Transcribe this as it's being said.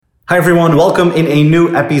Hi everyone, welcome in a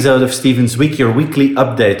new episode of Steven's Week, your weekly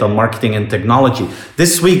update on marketing and technology.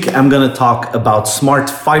 This week I'm going to talk about smart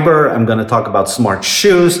fiber, I'm going to talk about smart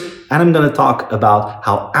shoes, and I'm going to talk about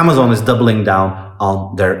how Amazon is doubling down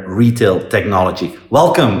on their retail technology.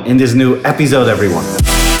 Welcome in this new episode, everyone.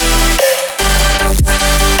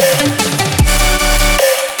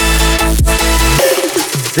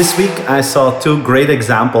 This week I saw two great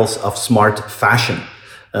examples of smart fashion.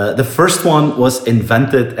 The first one was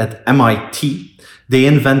invented at MIT. They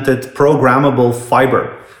invented programmable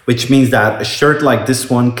fiber, which means that a shirt like this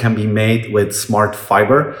one can be made with smart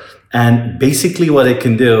fiber. And basically what it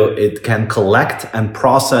can do, it can collect and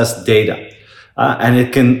process data. And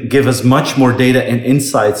it can give us much more data and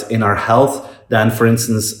insights in our health than, for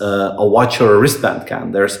instance, a watch or a wristband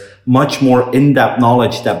can. There's much more in-depth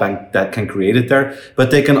knowledge that can create it there, but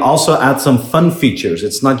they can also add some fun features.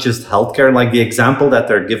 It's not just healthcare. Like the example that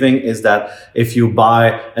they're giving is that if you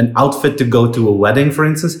buy an outfit to go to a wedding, for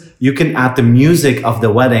instance, you can add the music of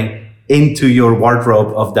the wedding into your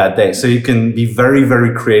wardrobe of that day. So you can be very,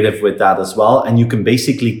 very creative with that as well. And you can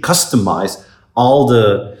basically customize all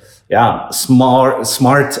the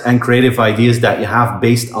smart and creative ideas that you have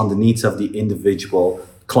based on the needs of the individual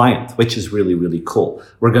client, which is really, really cool.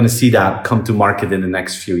 We're going to see that come to market in the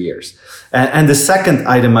next few years. And the second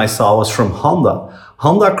item I saw was from Honda.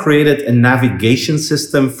 Honda created a navigation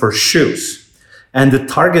system for shoes. And the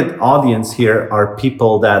target audience here are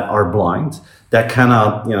people that are blind, that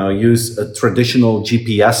cannot, use a traditional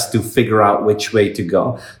GPS to figure out which way to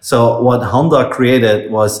go. So what Honda created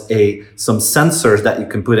was some sensors that you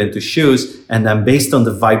can put into shoes, and then based on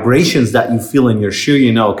the vibrations that you feel in your shoe,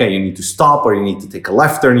 you need to stop or you need to take a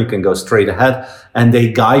left turn, you can go straight ahead, and they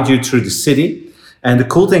guide you through the city. And the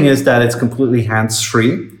cool thing is that it's completely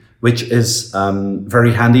hands-free, which is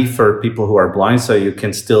very handy for people who are blind. So you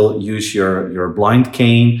can still use your blind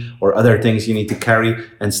cane or other things you need to carry,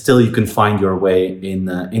 and still you can find your way in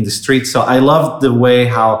the street. So I love the way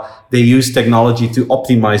how they use technology to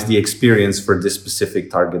optimize the experience for this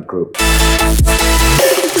specific target group.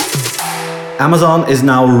 Amazon is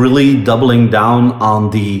now really doubling down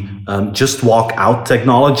on the just walk out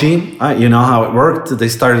technology. You know how it worked. They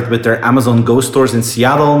started with their Amazon Go stores in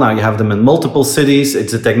Seattle. Now you have them in multiple cities.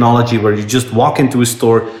 It's a technology where you just walk into a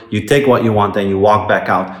store, you take what you want, and you walk back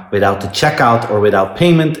out without the checkout or without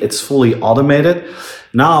payment. It's fully automated.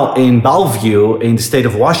 Now in Bellevue, in the state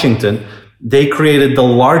of Washington, they created the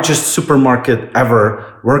largest supermarket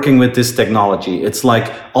ever working with this technology. It's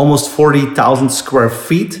like almost 40,000 square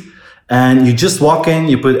feet. And you just walk in,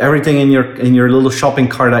 you put everything in your little shopping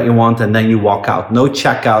cart that you want, and then you walk out. No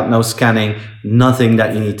checkout, no scanning, nothing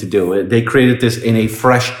that you need to do. They created this in a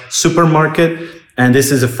fresh supermarket, and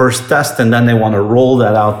this is a first test, and then they want to roll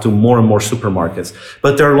that out to more and more supermarkets.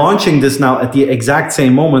 But they're launching this now at the exact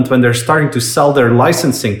same moment when they're starting to sell their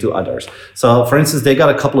licensing to others. So for instance, they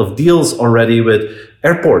got a couple of deals already with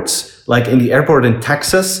airports, like in the airport in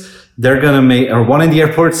Texas. They're going to make, or one of the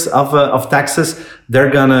airports of Texas, they're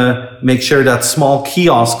going to make sure that small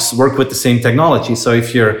kiosks work with the same technology. So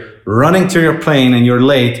if you're running to your plane and you're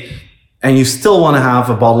late and you still want to have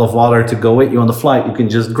a bottle of water to go with you on the flight, you can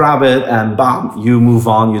just grab it and bam, you move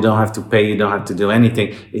on. You don't have to pay. You don't have to do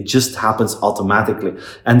anything. It just happens automatically.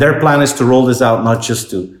 And their plan is to roll this out not just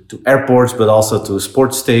to airports, but also to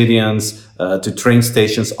sports stadiums, to train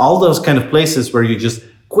stations, all those kind of places where you just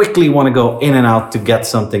quickly want to go in and out to get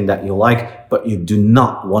something that you like, but you do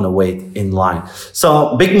not want to wait in line.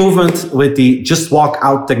 So big movement with the just walk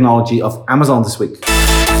out technology of Amazon this week.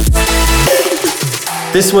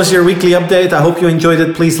 This was your weekly update. I hope you enjoyed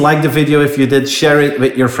it. Please like the video. If you did, share it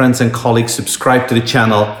with your friends and colleagues. Subscribe to the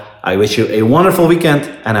channel. I wish you a wonderful weekend,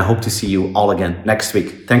 and I hope to see you all again next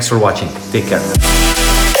week. Thanks for watching. Take care.